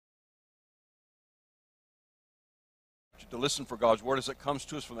you to listen for God's word as it comes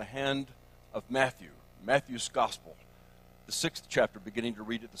to us from the hand of Matthew, Matthew's Gospel, the 6th chapter, beginning to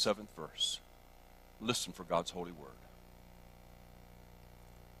read at the 7th verse. Listen for God's holy word.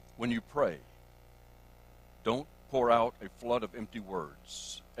 When you pray, don't pour out a flood of empty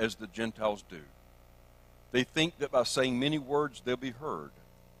words, as the Gentiles do. They think that by saying many words they'll be heard.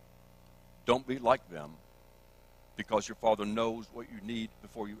 Don't be like them, because your Father knows what you need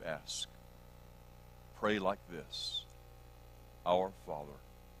before you ask. Pray like this: Our Father,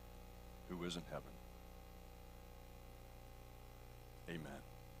 who is in heaven. Amen.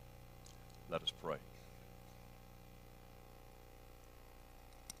 Let us pray.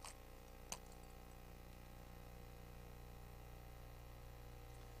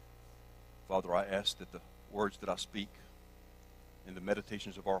 Father, I ask that the words that I speak and the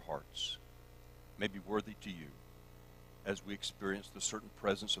meditations of our hearts may be worthy to you as we experience the certain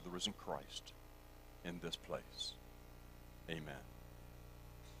presence of the risen Christ in this place. Amen.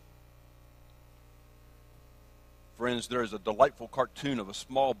 Friends, there is a delightful cartoon of a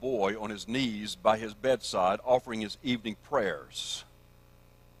small boy on his knees by his bedside offering his evening prayers.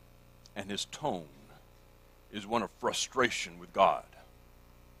 And his tone is one of frustration with God.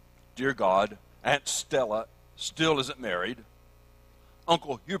 Dear God, Aunt Stella still isn't married.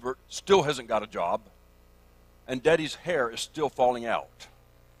 Uncle Hubert still hasn't got a job. And Daddy's hair is still falling out.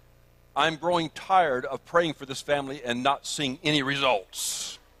 I'm growing tired of praying for this family and not seeing any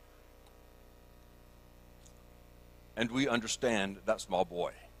results. And we understand that small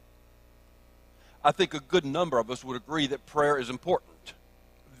boy. I think a good number of us would agree that prayer is important,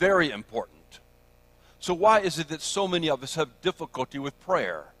 very important. So why is it that so many of us have difficulty with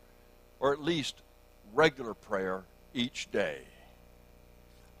prayer, or at least regular prayer each day?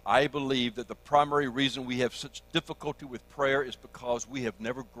 I believe that the primary reason we have such difficulty with prayer is because we have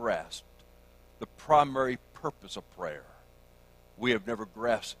never grasped the primary purpose of prayer. We have never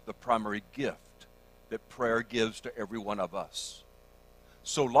grasped the primary gift that prayer gives to every one of us.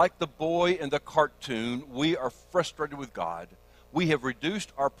 So like the boy in the cartoon, we are frustrated with God. We have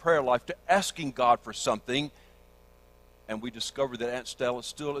reduced our prayer life to asking God for something, and we discover that Aunt Stella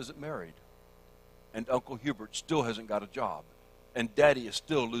still isn't married, and Uncle Hubert still hasn't got a job, and Daddy is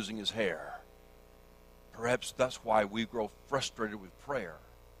still losing his hair. Perhaps that's why we grow frustrated with prayer,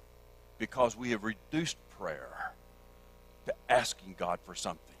 because we have reduced prayer to asking God for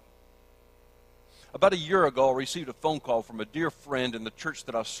something. About a year ago, I received a phone call from a dear friend in the church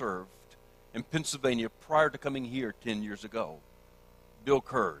that I served in Pennsylvania prior to coming here 10 years ago, Bill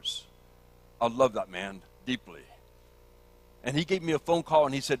Kurz. I love that man deeply. And he gave me a phone call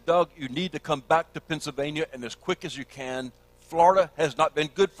and he said, Doug, you need to come back to Pennsylvania and as quick as you can. Florida has not been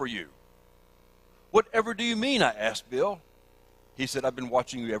good for you. Whatever do you mean? I asked Bill. He said, I've been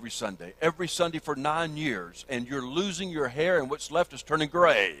watching you every Sunday for 9 years, and you're losing your hair and what's left is turning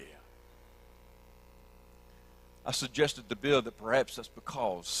gray. I suggested to Bill that perhaps that's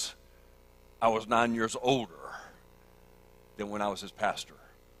because I was 9 years older than when I was his pastor.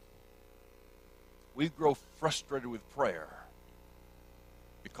 We grow frustrated with prayer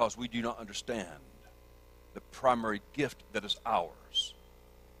because we do not understand the primary gift that is ours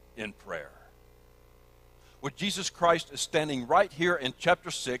in prayer. Well, Jesus Christ is standing right here in chapter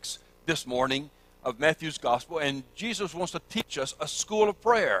 6 this morning of Matthew's Gospel, and Jesus wants to teach us a school of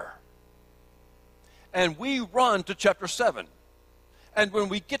prayer. And we run to chapter 7. And when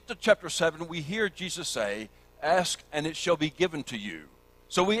we get to chapter 7, we hear Jesus say, ask and it shall be given to you.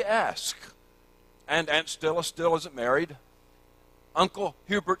 So we ask. And Aunt Stella still isn't married. Uncle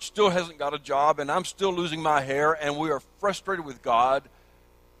Hubert still hasn't got a job, and I'm still losing my hair, and we are frustrated with God.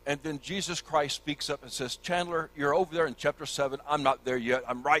 And then Jesus Christ speaks up and says, Chandler, you're over there in chapter 7. I'm not there yet.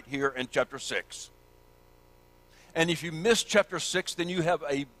 I'm right here in chapter 6. And if you miss chapter 6, then you have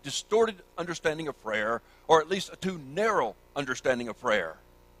a distorted understanding of prayer, or at least a too narrow understanding of prayer.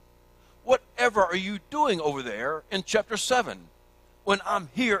 Whatever are you doing over there in chapter 7 when I'm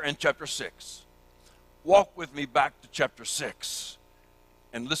here in chapter 6? Walk with me back to chapter 6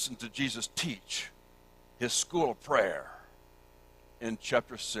 and listen to Jesus teach his school of prayer. In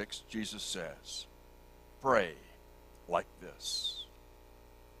chapter 6, Jesus says, pray like this: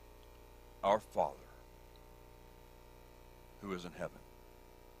 Our Father, who is in heaven.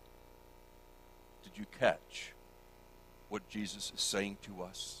 Did you catch what Jesus is saying to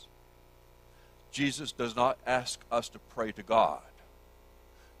us? Jesus does not ask us to pray to God.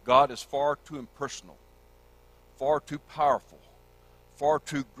 God is far too impersonal, far too powerful, far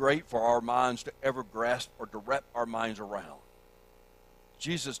too great for our minds to ever grasp or to wrap our minds around.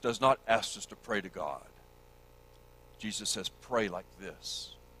 Jesus does not ask us to pray to God. Jesus says, pray like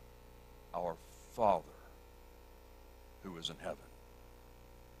this: Our Father, who is in heaven.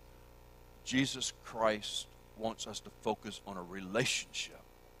 Jesus Christ wants us to focus on a relationship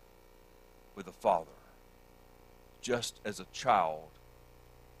with the Father, just as a child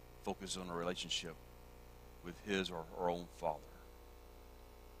focuses on a relationship with his or her own father.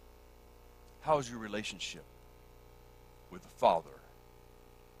 How is your relationship with the Father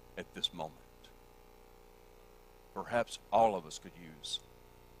at this moment? Perhaps all of us could use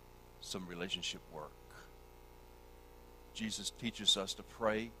some relationship work. Jesus teaches us to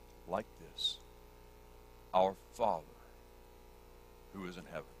pray like this: Our Father who is in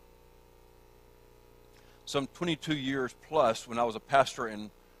heaven. Some 22 years plus, when I was a pastor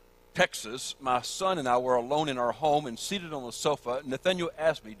in Texas, my son and I were alone in our home and seated on the sofa. Nathaniel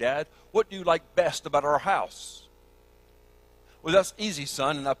asked me, "Dad, what do you like best about our house?" "Well, that's easy,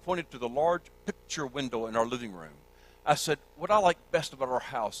 son," and I pointed to the large picture window in our living room. I said, "What I like best about our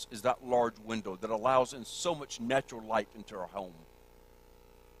house is that large window that allows in so much natural light into our home."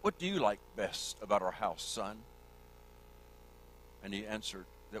 "What do you like best about our house, son?" And he answered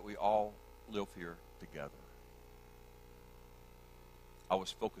that we all live here together. I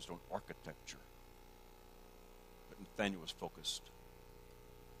was focused on architecture, but Nathaniel was focused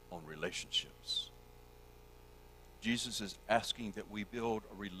on relationships. Jesus is asking that we build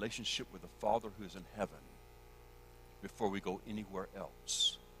a relationship with the Father who is in heaven before we go anywhere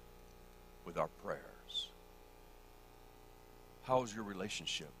else with our prayers. How's your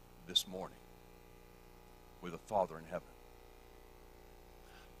relationship this morning with the Father in heaven?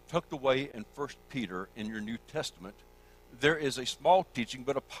 Tucked away in 1 Peter in your New Testament, there is a small teaching,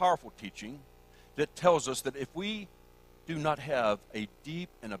 but a powerful teaching, that tells us that if we do not have a deep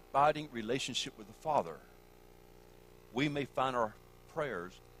and abiding relationship with the Father, we may find our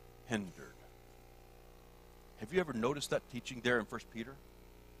prayers hindered. Have you ever noticed that teaching there in 1 Peter?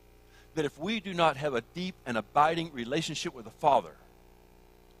 That if we do not have a deep and abiding relationship with the Father,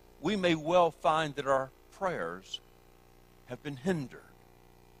 we may well find that our prayers have been hindered.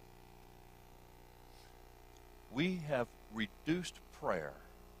 We have reduced prayer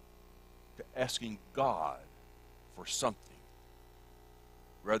to asking God for something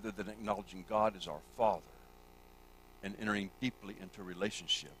rather than acknowledging God as our Father and entering deeply into a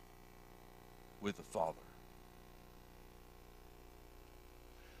relationship with the Father.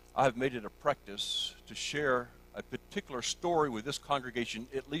 I've made it a practice to share a particular story with this congregation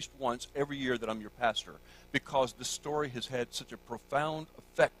at least once every year that I'm your pastor, because this story has had such a profound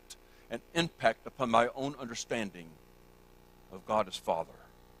effect and impact upon my own understanding of God as Father.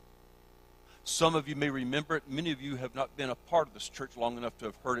 Some of you may remember it. Many of you have not been a part of this church long enough to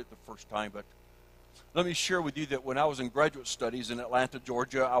have heard it the first time, but let me share with you that when I was in graduate studies in Atlanta,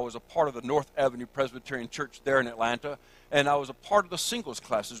 Georgia, I was a part of the North Avenue Presbyterian Church there in Atlanta, and I was a part of the singles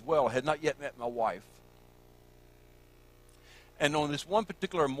class as well. I had not yet met my wife. And on this one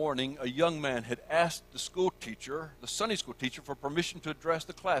particular morning, a young man had asked the school teacher, the Sunday school teacher, for permission to address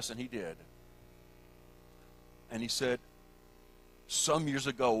the class, and he did. And he said, "Some years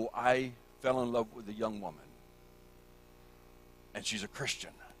ago, I fell in love with a young woman, and she's a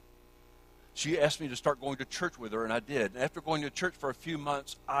Christian. She asked me to start going to church with her, and I did. And after going to church for a few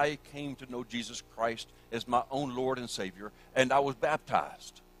months, I came to know Jesus Christ as my own Lord and Savior, and I was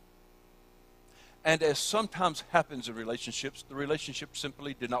baptized. And as sometimes happens in relationships, the relationship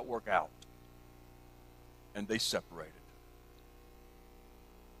simply did not work out, and they separated.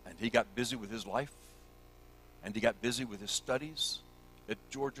 And he got busy with his life, and he got busy with his studies at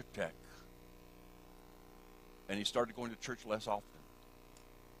Georgia Tech, and he started going to church less often.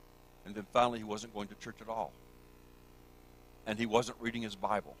 And then finally he wasn't going to church at all. And he wasn't reading his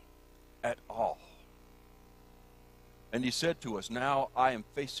Bible at all. And he said to us, "Now I am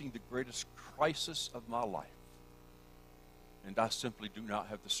facing the greatest crisis of my life, and I simply do not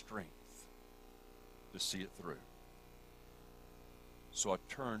have the strength to see it through. So I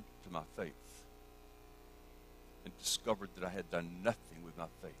turned to my faith and discovered that I had done nothing with my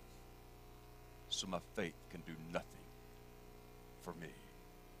faith. So my faith can do nothing for me."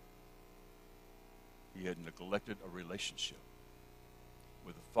 He had neglected a relationship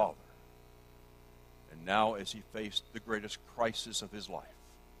with the Father. And now, as he faced the greatest crisis of his life,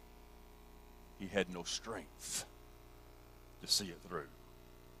 he had no strength to see it through.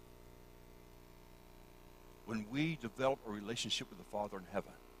 When we develop a relationship with the Father in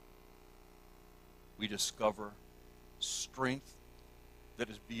heaven, we discover strength that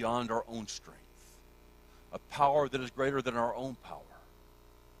is beyond our own strength, a power that is greater than our own power,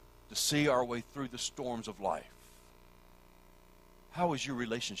 to see our way through the storms of life. How is your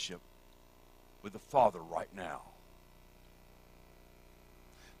relationship with the Father right now?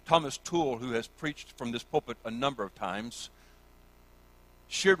 Thomas Toole, who has preached from this pulpit a number of times,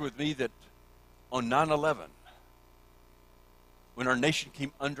 shared with me that on 9/11, when our nation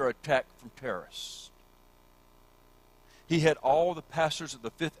came under attack from terrorists, he had all the pastors of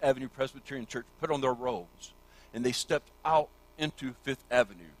the Fifth Avenue Presbyterian Church put on their robes, and they stepped out into Fifth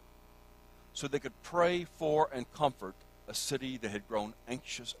Avenue so they could pray for and comfort a city that had grown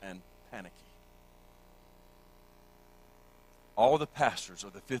anxious and panicky. All the pastors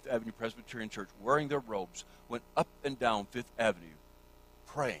of the Fifth Avenue Presbyterian Church, wearing their robes, went up and down Fifth Avenue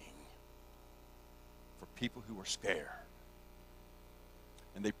praying for people who were scared.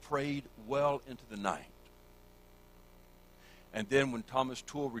 And they prayed well into the night. And then when Thomas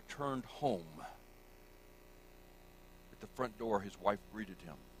Toole returned home, at the front door, his wife greeted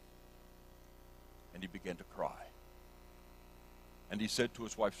him. And he began to cry. And he said to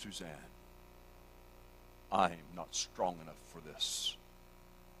his wife, Suzanne, I am not strong enough for this.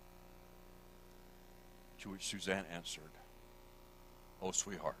 To which Suzanne answered, oh,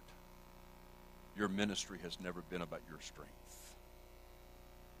 sweetheart, your ministry has never been about your strength.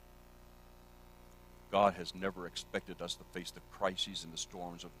 God has never expected us to face the crises and the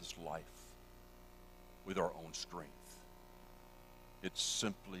storms of this life with our own strength. It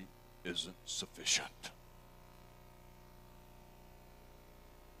simply isn't sufficient.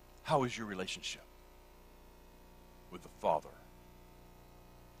 How is your relationship with the Father?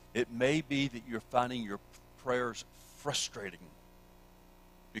 It may be that you're finding your prayers frustrating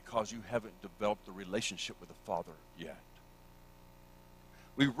because you haven't developed the relationship with the Father yet.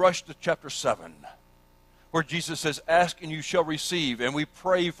 We rush to chapter 7, where Jesus says, ask and you shall receive. And we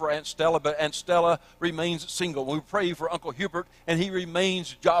pray for Aunt Stella, but Aunt Stella remains single. We pray for Uncle Hubert, and he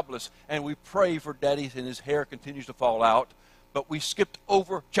remains jobless. And we pray for Daddy, and his hair continues to fall out. But we skipped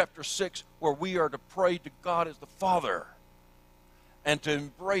over chapter 6, where we are to pray to God as the Father and to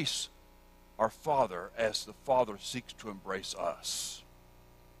embrace our Father as the Father seeks to embrace us.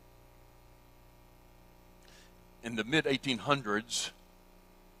 In the mid-1800s,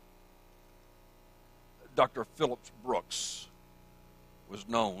 Dr. Phillips Brooks was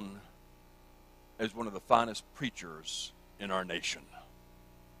known as one of the finest preachers in our nation.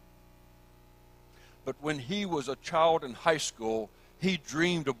 But when he was a child in high school, he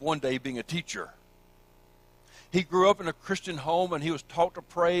dreamed of one day being a teacher. He grew up in a Christian home, and he was taught to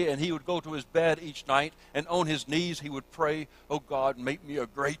pray, and he would go to his bed each night, and on his knees he would pray, oh God, make me a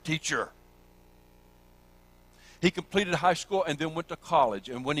great teacher. He completed high school and then went to college.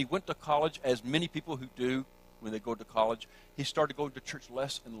 And when he went to college, as many people who do when they go to college, he started going to church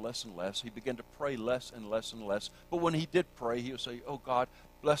less and less and less. He began to pray less and less and less. But when he did pray, he would say, oh God,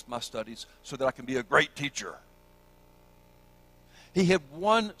 bless my studies so that I can be a great teacher. He had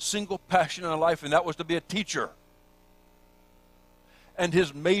one single passion in life, and that was to be a teacher. And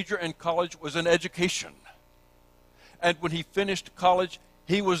his major in college was in education. And when he finished college,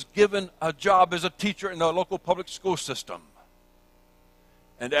 he was given a job as a teacher in the local public school system.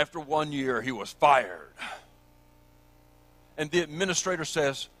 And after 1 year, he was fired. And the administrator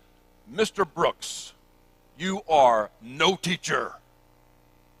says, Mr. Brooks, you are no teacher.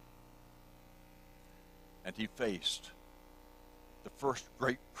 And he faced the first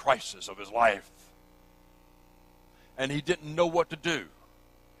great crisis of his life. And he didn't know what to do.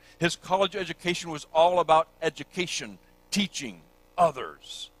 His college education was all about education, teaching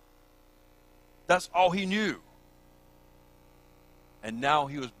others. That's all he knew. And now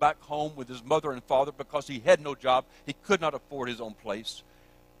he was back home with his mother and father because he had no job. He could not afford his own place.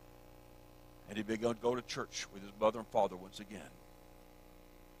 And he began to go to church with his mother and father once again.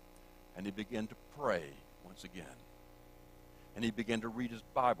 And he began to pray once again. And he began to read his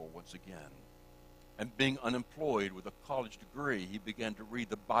Bible once again. And being unemployed with a college degree, he began to read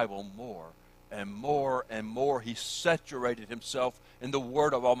the Bible more and more and more. He saturated himself in the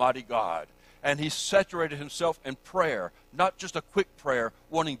Word of Almighty God. And he saturated himself in prayer, not just a quick prayer,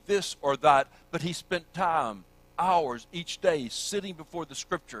 wanting this or that, but he spent time, hours each day, sitting before the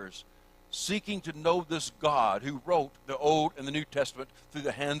Scriptures, seeking to know this God who wrote the Old and the New Testament through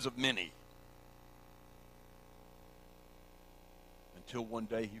the hands of many. Until one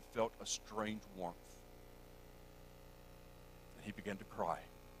day he felt a strange warmth. And he began to cry.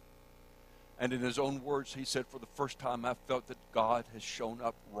 And in his own words, he said, for the first time, I felt that God has shown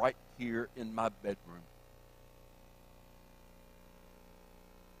up right here in my bedroom.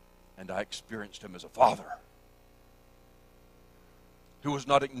 And I experienced him as a father who was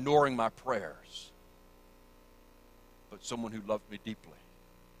not ignoring my prayers, but someone who loved me deeply.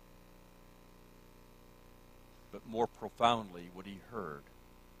 But more profoundly, what he heard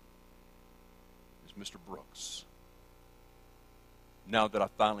is Mr. Brooks, now that I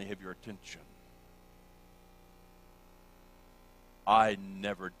finally have your attention, I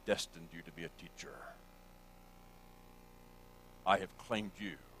never destined you to be a teacher. I have claimed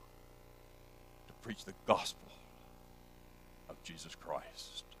you to preach the gospel of Jesus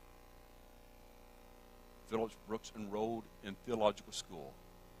Christ. Phillips Brooks enrolled in theological school.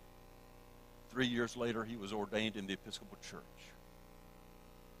 3 years later, he was ordained in the Episcopal Church.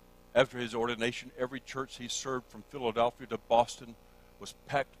 After his ordination, every church he served from Philadelphia to Boston was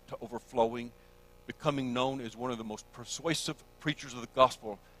packed to overflowing, becoming known as one of the most persuasive preachers of the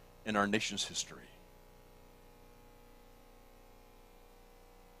gospel in our nation's history.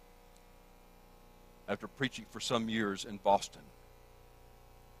 After preaching for some years in Boston,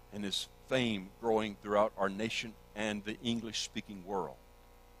 and his fame growing throughout our nation and the English-speaking world,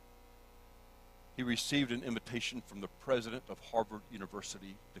 he received an invitation from the president of Harvard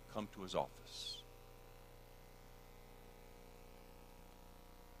University to come to his office.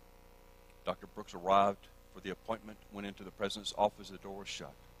 Dr. Brooks arrived for the appointment, went into the president's office, the door was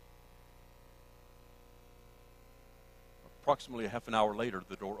shut. Approximately a half an hour later,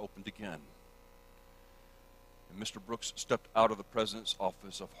 the door opened again. And Mr. Brooks stepped out of the president's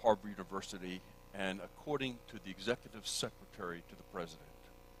office of Harvard University, and according to the executive secretary to the president,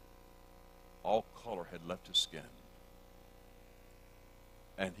 all color had left his skin,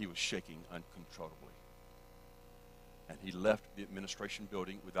 and he was shaking uncontrollably. And he left the administration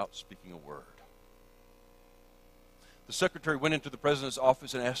building without speaking a word. The secretary went into the president's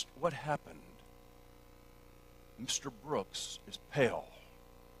office and asked, "What happened?" Mr. Brooks is pale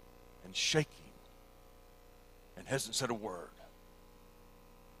and shaking and hasn't said a word.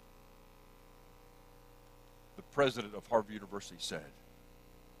 The president of Harvard University said,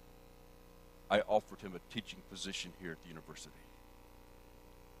 "I offered him a teaching position here at the university."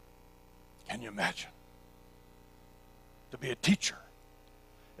 Can you imagine? To be a teacher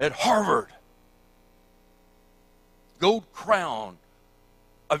at Harvard. Gold crown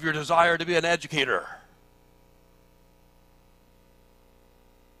of your desire to be an educator.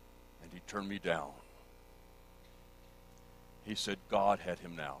 And he turned me down. He said God had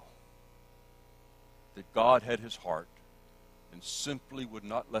him now. That God had his heart and simply would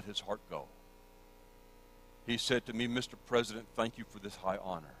not let his heart go. He said to me, "Mr. President, thank you for this high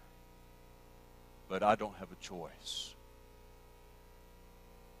honor, but I don't have a choice.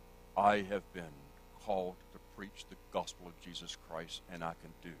 I have been called to preach the gospel of Jesus Christ, and I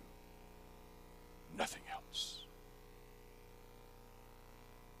can do nothing else."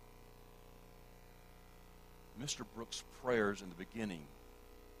 Mr. Brooks' prayers in the beginning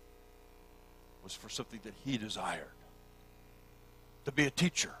was for something that he desired, to be a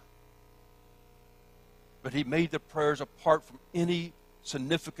teacher. But he made the prayers apart from any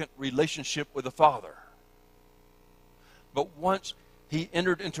significant relationship with the Father. But once he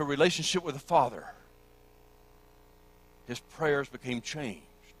entered into a relationship with the Father, his prayers became changed.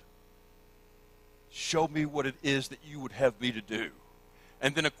 Show me what it is that you would have me to do,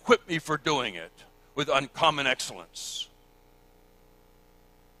 and then equip me for doing it with uncommon excellence.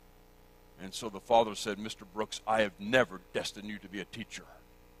 And so the Father said, "Mr. Brooks, I have never destined you to be a teacher.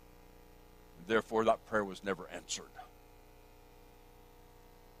 Therefore, that prayer was never answered.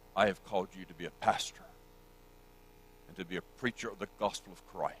 I have called you to be a pastor and to be a preacher of the gospel of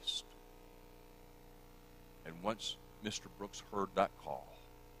Christ." And once Mr. Brooks heard that call,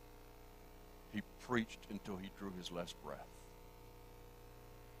 he preached until he drew his last breath.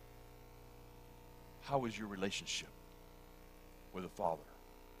 How is your relationship with the Father?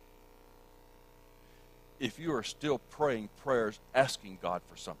 If you are still praying prayers asking God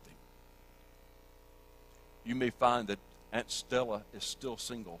for something, you may find that Aunt Stella is still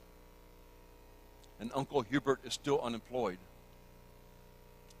single, and Uncle Hubert is still unemployed,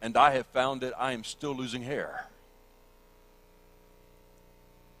 and I have found that I am still losing hair.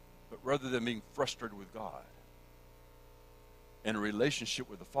 But rather than being frustrated with God in a relationship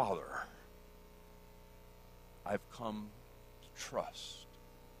with the Father, I've come to trust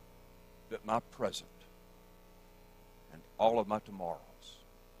that my present and all of my tomorrows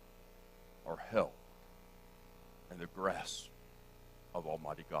are held in the grasp of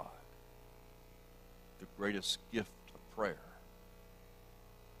Almighty God. The greatest gift of prayer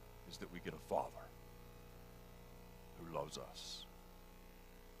is that we get a Father who loves us.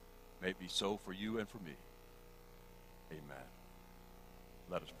 May it be so for you and for me. Amen.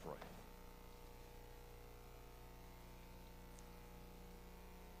 Let us pray.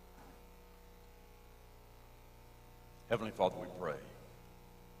 Heavenly Father, we pray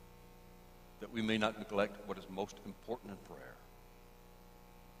that we may not neglect what is most important in prayer,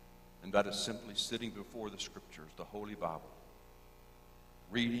 and that is simply sitting before the Scriptures, the Holy Bible,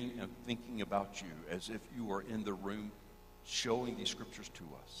 reading and thinking about you as if you were in the room showing these scriptures to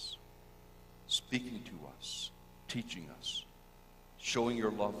us, speaking to us, teaching us, showing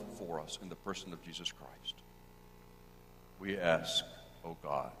your love for us in the person of Jesus Christ. We ask, O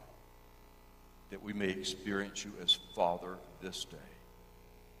God, that we may experience you as Father this day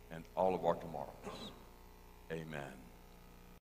and all of our tomorrows. Amen.